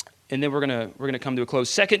then we're going to come to a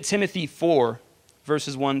close. 2 Timothy 4,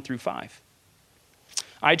 verses 1 through 5.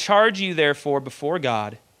 I charge you, therefore, before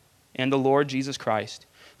God and the Lord Jesus Christ,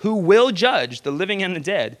 who will judge the living and the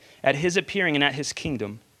dead at his appearing and at his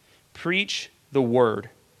kingdom. Preach the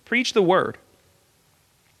word. Preach the word.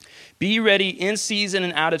 Be ready in season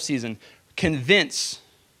and out of season. Convince,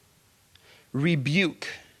 rebuke,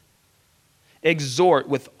 exhort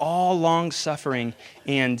with all long suffering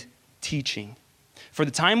and teaching. For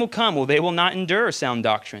the time will come when they will not endure sound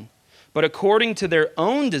doctrine, but according to their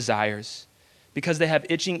own desires, because they have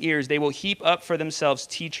itching ears, they will heap up for themselves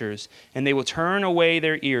teachers, and they will turn away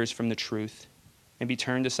their ears from the truth and be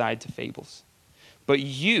turned aside to fables. But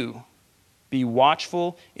you be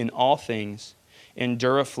watchful in all things,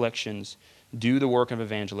 endure afflictions, do the work of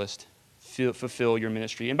evangelist, fulfill your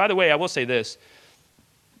ministry. And by the way, I will say this.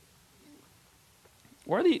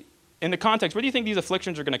 In the context, where do you think these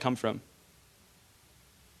afflictions are going to come from?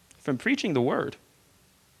 From preaching the word.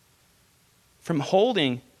 From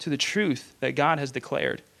holding to the truth that God has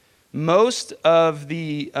declared. Most of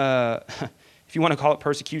the, if you want to call it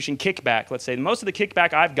persecution, kickback, let's say, most of the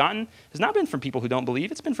kickback I've gotten has not been from people who don't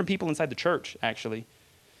believe. It's been from people inside the church, actually,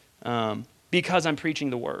 because I'm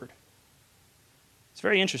preaching the word. It's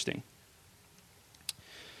very interesting.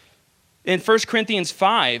 In 1 Corinthians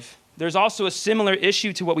 5, there's also a similar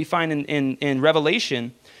issue to what we find in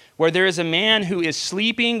Revelation, where there is a man who is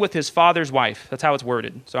sleeping with his father's wife. That's how it's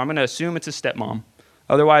worded. So I'm going to assume it's his stepmom.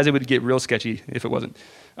 Otherwise, it would get real sketchy if it wasn't.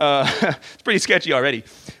 It's pretty sketchy already.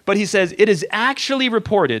 But he says, it is actually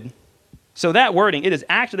reported. So that wording, it is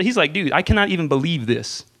actually, he's like, dude, I cannot even believe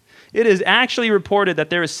this. It is actually reported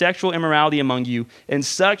that there is sexual immorality among you, and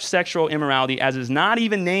such sexual immorality as is not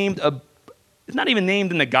even named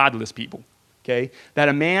in the godless people, okay? That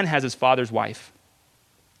a man has his father's wife.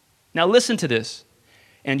 Now listen to this.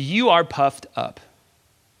 And you are puffed up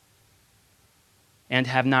and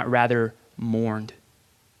have not rather mourned,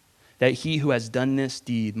 that he who has done this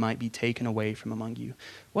deed might be taken away from among you.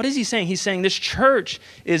 What is he saying? He's saying this church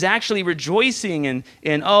is actually rejoicing in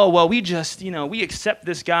oh, well, we just, we accept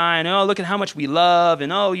this guy, and oh, look at how much we love,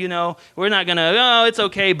 and oh, we're not going to, oh, it's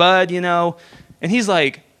okay, bud, And he's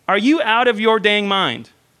like, are you out of your dang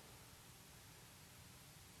mind?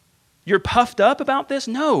 You're puffed up about this?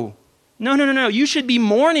 No. No. You should be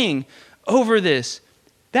mourning over this.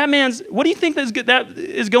 What do you think that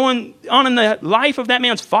is going on in the life of that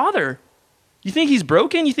man's father? You think he's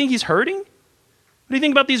broken? You think he's hurting? What do you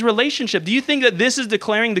think about these relationships? Do you think that this is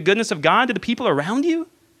declaring the goodness of God to the people around you?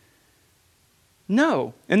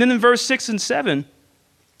 No. And then in verse 6 and 7,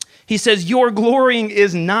 he says, your glorying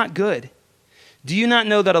is not good. Do you not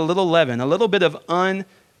know that a little leaven, a little bit of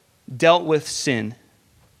undealt with sin,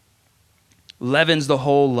 leavens the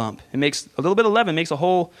whole lump? A little bit of leaven makes a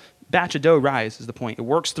whole batch of dough rise, is the point. It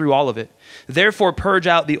works through all of it. Therefore, purge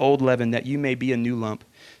out the old leaven, that you may be a new lump,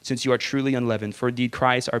 since you are truly unleavened. For indeed,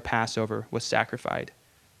 Christ, our Passover, was sacrificed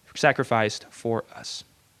for us.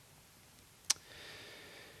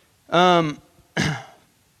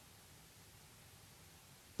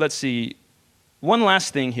 Let's see. One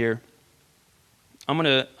last thing here. I'm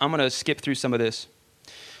gonna skip through some of this.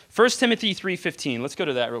 1 Timothy 3:15. Let's go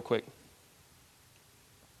to that real quick.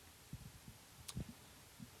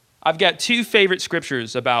 I've got 2 favorite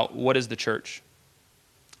scriptures about what is the church.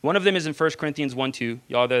 One of them is in 1 Corinthians 1:2.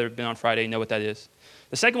 Y'all that have been on Friday know what that is.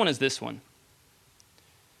 The second one is this one.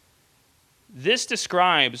 This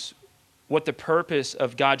describes what the purpose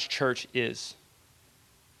of God's church is.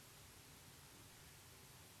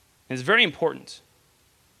 It's very important.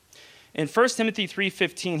 In 1 Timothy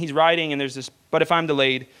 3:15, he's writing, and there's this, but if I'm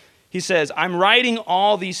delayed, He says, I'm writing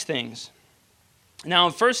all these things. Now,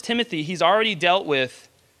 in 1 Timothy, he's already dealt with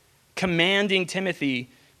commanding Timothy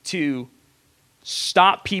to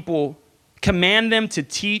stop people, command them to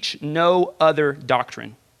teach no other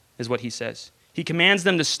doctrine, is what he says. He commands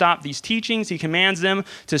them to stop these teachings. He commands them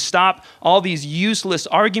to stop all these useless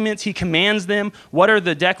arguments. He commands them, what are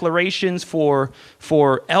the declarations for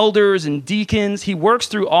elders and deacons? He works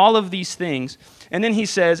through all of these things. And then he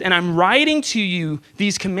says, and I'm writing to you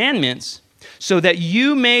these commandments so that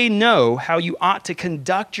you may know how you ought to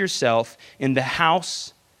conduct yourself in the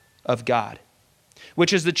house of God,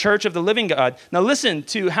 which is the church of the living God. Now listen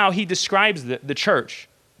to how he describes the church.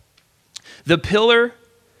 The pillar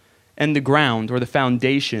and the ground, or the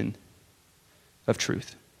foundation of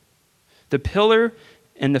truth. The pillar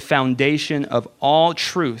and the foundation of all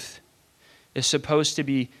truth is supposed to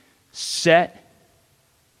be set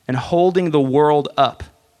and holding the world up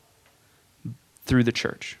through the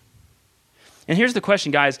church. And here's the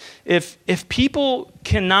question, guys. If people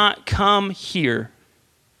cannot come here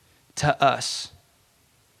to us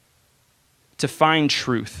to find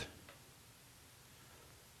truth,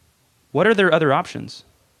 what are their other options?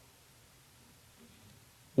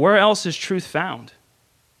 Where else is truth found?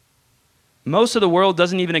 Most of the world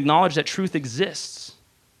doesn't even acknowledge that truth exists.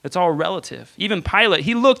 It's all relative. Even Pilate,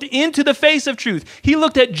 he looked into the face of truth. He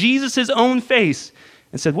looked at Jesus' own face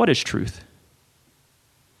and said, what is truth?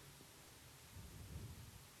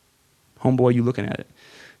 Homeboy, you looking at it.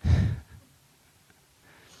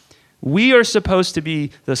 We are supposed to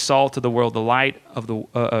be the salt of the world, the light of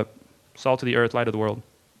the salt of the earth, light of the world.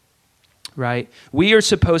 Right? We are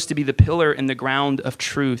supposed to be the pillar and the ground of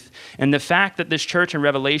truth. And the fact that this church in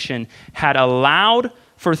Revelation had allowed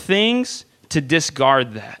for things to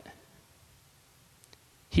discard that.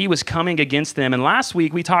 He was coming against them. And last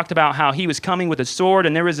week we talked about how he was coming with a sword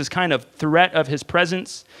and there was this kind of threat of his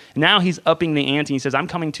presence. Now he's upping the ante. He says, I'm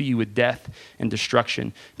coming to you with death and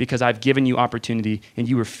destruction because I've given you opportunity and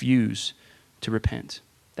you refuse to repent.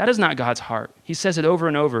 That is not God's heart. He says it over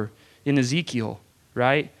and over in Ezekiel,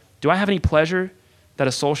 right? Do I have any pleasure that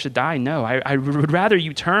a soul should die? No, I would rather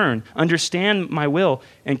you turn, understand my will,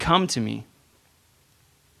 and come to me.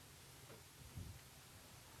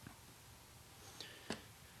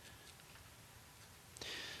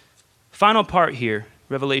 Final part here,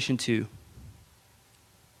 Revelation 2.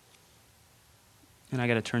 And I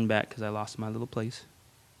got to turn back because I lost my little place.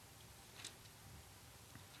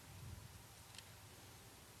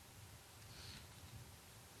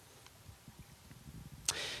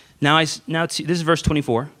 This is verse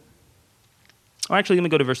 24. Oh, actually, let me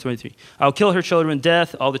go to verse 23. I'll kill her children with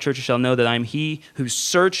death. All the churches shall know that I am he who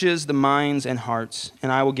searches the minds and hearts,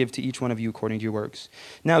 and I will give to each one of you according to your works.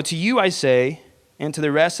 Now to you I say, and to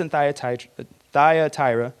the rest in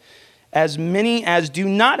Thyatira, as many as do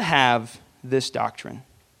not have this doctrine,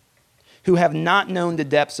 who have not known the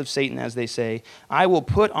depths of Satan, as they say, I will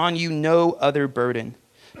put on you no other burden,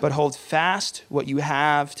 but hold fast what you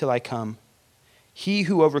have till I come. He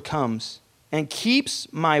who overcomes and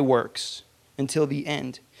keeps my works until the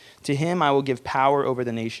end, to him I will give power over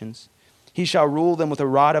the nations. He shall rule them with a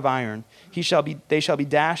rod of iron. They shall be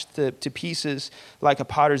dashed to pieces like a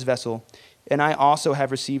potter's vessel. And as I also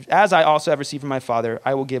have received from my Father,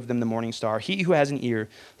 I will give them the morning star. He who has an ear,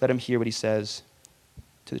 let him hear what he says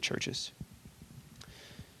to the churches.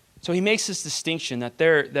 So he makes this distinction that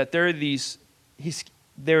there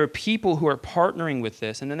are people who are partnering with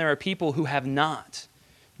this, and then there are people who have not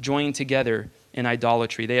joined together in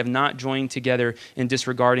idolatry. They have not joined together in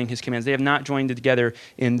disregarding his commands. They have not joined together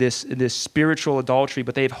in this spiritual adultery,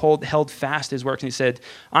 but they have held fast his works. And he said,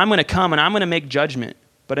 I'm going to come and I'm going to make judgment,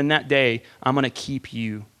 but in that day, I'm going to keep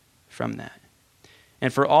you from that.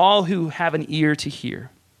 And for all who have an ear to hear,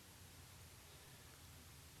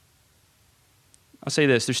 I'll say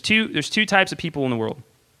this. There's two types of people in the world.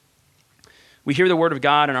 We hear the word of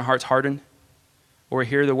God and our hearts harden, or we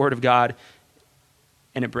hear the word of God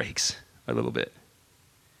and it breaks a little bit.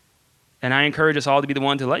 And I encourage us all to be the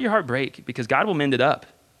one to let your heart break, because God will mend it up.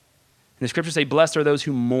 And the scriptures say, blessed are those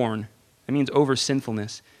who mourn. That means over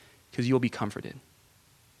sinfulness, because you'll be comforted.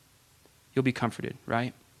 You'll be comforted,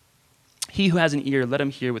 right? He who has an ear, let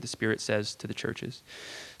him hear what the Spirit says to the churches.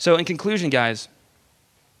 So in conclusion, guys,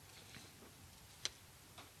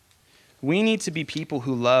 we need to be people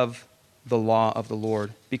who love the law of the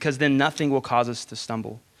Lord, because then nothing will cause us to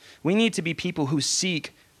stumble. We need to be people who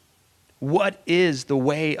seek what is the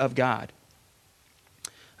way of God.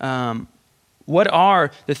 What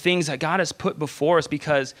are the things that God has put before us?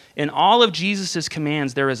 Because in all of Jesus'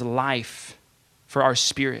 commands, there is life for our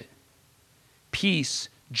spirit, peace,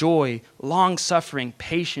 joy, long-suffering,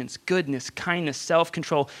 patience, goodness, kindness,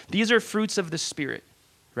 self-control. These are fruits of the Spirit,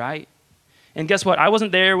 right? And guess what? I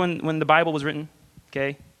wasn't there when the Bible was written,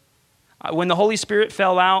 okay? When the Holy Spirit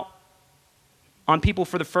fell out on people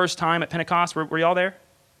for the first time at Pentecost, were y'all there?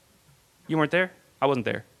 You weren't there? I wasn't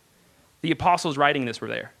there. The apostles writing this were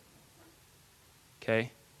there,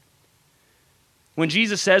 okay? When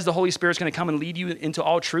Jesus says the Holy Spirit's going to come and lead you into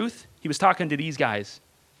all truth, he was talking to these guys.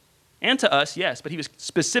 And to us, yes, but he was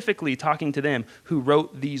specifically talking to them who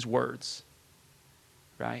wrote these words,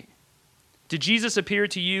 right? Did Jesus appear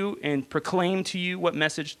to you and proclaim to you what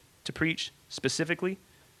message to preach specifically?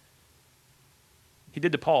 He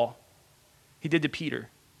did to Paul. He did to Peter.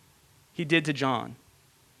 He did to John,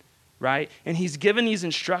 right? And he's given these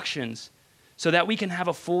instructions so that we can have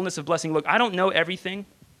a fullness of blessing. Look, I don't know everything,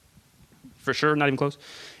 for sure, not even close.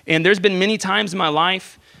 And there's been many times in my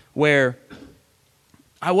life where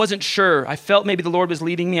I wasn't sure. I felt maybe the Lord was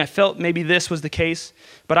leading me. I felt maybe this was the case.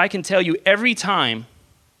 But I can tell you every time,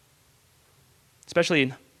 especially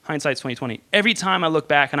in hindsight's 2020, every time I look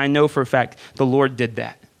back and I know for a fact the Lord did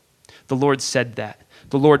that. The Lord said that.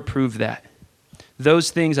 The Lord proved that.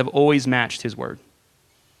 Those things have always matched his word.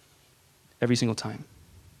 Every single time.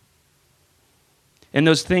 And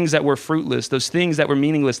those things that were fruitless, those things that were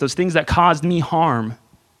meaningless, those things that caused me harm,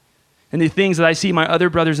 and the things that I see my other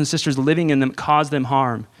brothers and sisters living in them cause them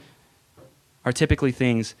harm are typically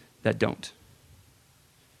things that don't.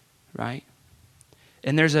 Right?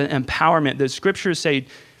 And there's an empowerment. The scriptures say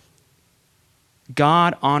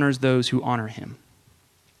God honors those who honor him.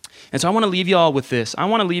 And so I want to leave you all with this. I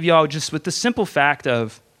want to leave you all just with the simple fact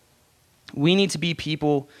of we need to be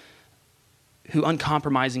people who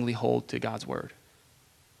uncompromisingly hold to God's word.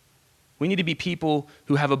 We need to be people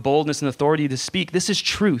who have a boldness and authority to speak. This is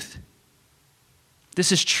truth.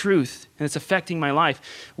 This is truth, and it's affecting my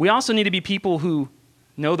life. We also need to be people who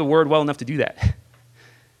know the word well enough to do that,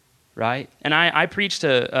 right? And I preach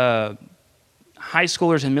to high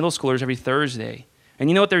schoolers and middle schoolers every Thursday. And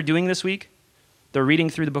you know what they're doing this week? They're reading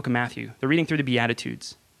through the book of Matthew. They're reading through the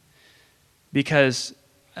Beatitudes. Because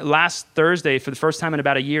last Thursday, for the first time in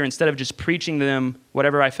about a year, instead of just preaching to them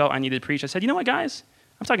whatever I felt I needed to preach, I said, you know what, guys?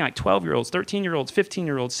 I'm talking like 12-year-olds, 13-year-olds,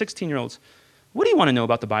 15-year-olds, 16-year-olds. What do you want to know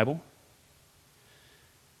about the Bible?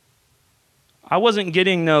 I wasn't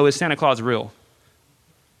getting, no, is Santa Claus real?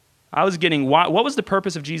 I was getting, what was the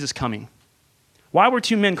purpose of Jesus coming? Why were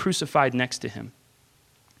two men crucified next to him?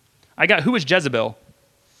 I got, who was Jezebel?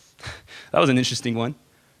 That was an interesting one.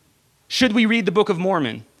 Should we read the Book of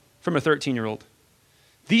Mormon from a 13-year-old?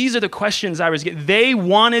 These are the questions I was getting. They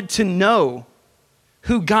wanted to know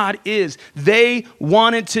who God is. They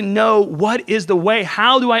wanted to know what is the way.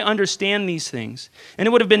 How do I understand these things? And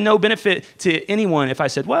it would have been no benefit to anyone if I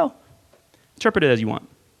said, well, interpret it as you want.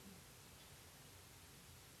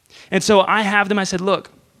 And so I have them. I said,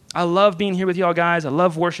 look, I love being here with y'all guys. I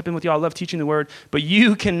love worshiping with y'all. I love teaching the word. But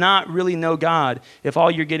you cannot really know God if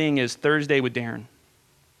all you're getting is Thursday with Darren.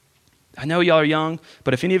 I know y'all are young,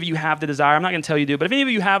 but if any of you have the desire, I'm not going to tell you to, but if any of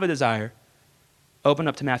you have a desire, open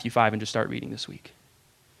up to Matthew 5 and just start reading this week.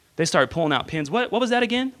 They started pulling out pins. What was that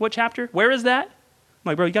again? What chapter? Where is that? I'm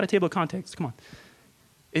like, bro, you got a table of context. Come on.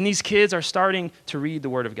 And these kids are starting to read the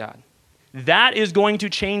word of God. That is going to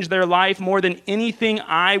change their life more than anything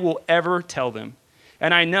I will ever tell them.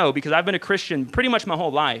 And I know because I've been a Christian pretty much my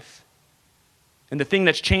whole life. And the thing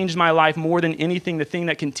that's changed my life more than anything, the thing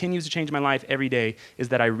that continues to change my life every day is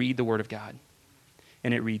that I read the word of God.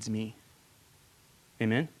 And it reads me.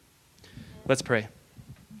 Amen? Let's pray.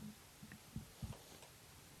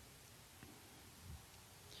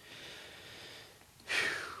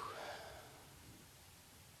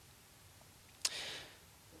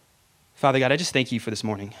 Father God, I just thank you for this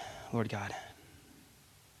morning, Lord God.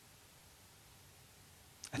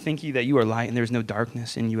 I thank you that you are light and there's no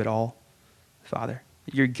darkness in you at all, Father.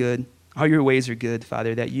 You're good. All your ways are good,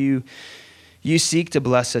 Father, that you seek to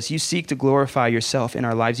bless us. You seek to glorify yourself in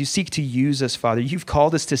our lives. You seek to use us, Father. You've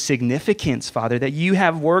called us to significance, Father, that you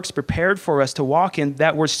have works prepared for us to walk in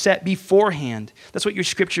that were set beforehand. That's what your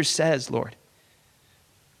scripture says, Lord.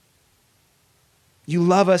 You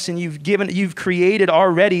love us and you've created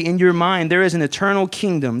already in your mind. There is an eternal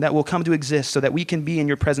kingdom that will come to exist so that we can be in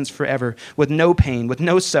your presence forever with no pain, with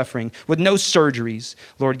no suffering, with no surgeries,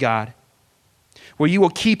 Lord God, where you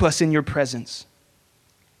will keep us in your presence.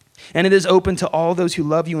 And it is open to all those who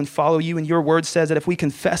love you and follow you. And your word says that if we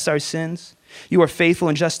confess our sins, you are faithful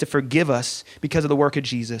and just to forgive us because of the work of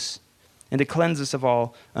Jesus and to cleanse us of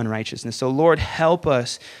all unrighteousness. So Lord, help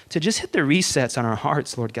us to just hit the resets on our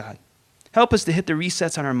hearts, Lord God. Help us to hit the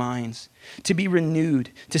resets on our minds, to be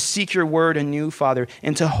renewed, to seek your word anew, Father,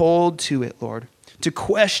 and to hold to it, Lord, to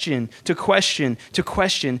question,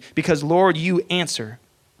 because Lord, you answer.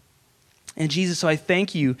 And Jesus, so I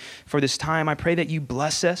thank you for this time. I pray that you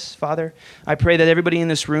bless us, Father. I pray that everybody in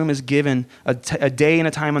this room is given a day and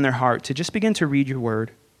a time on their heart to just begin to read your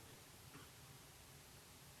word.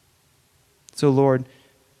 So Lord,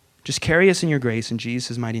 just carry us in your grace in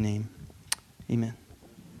Jesus' mighty name. Amen.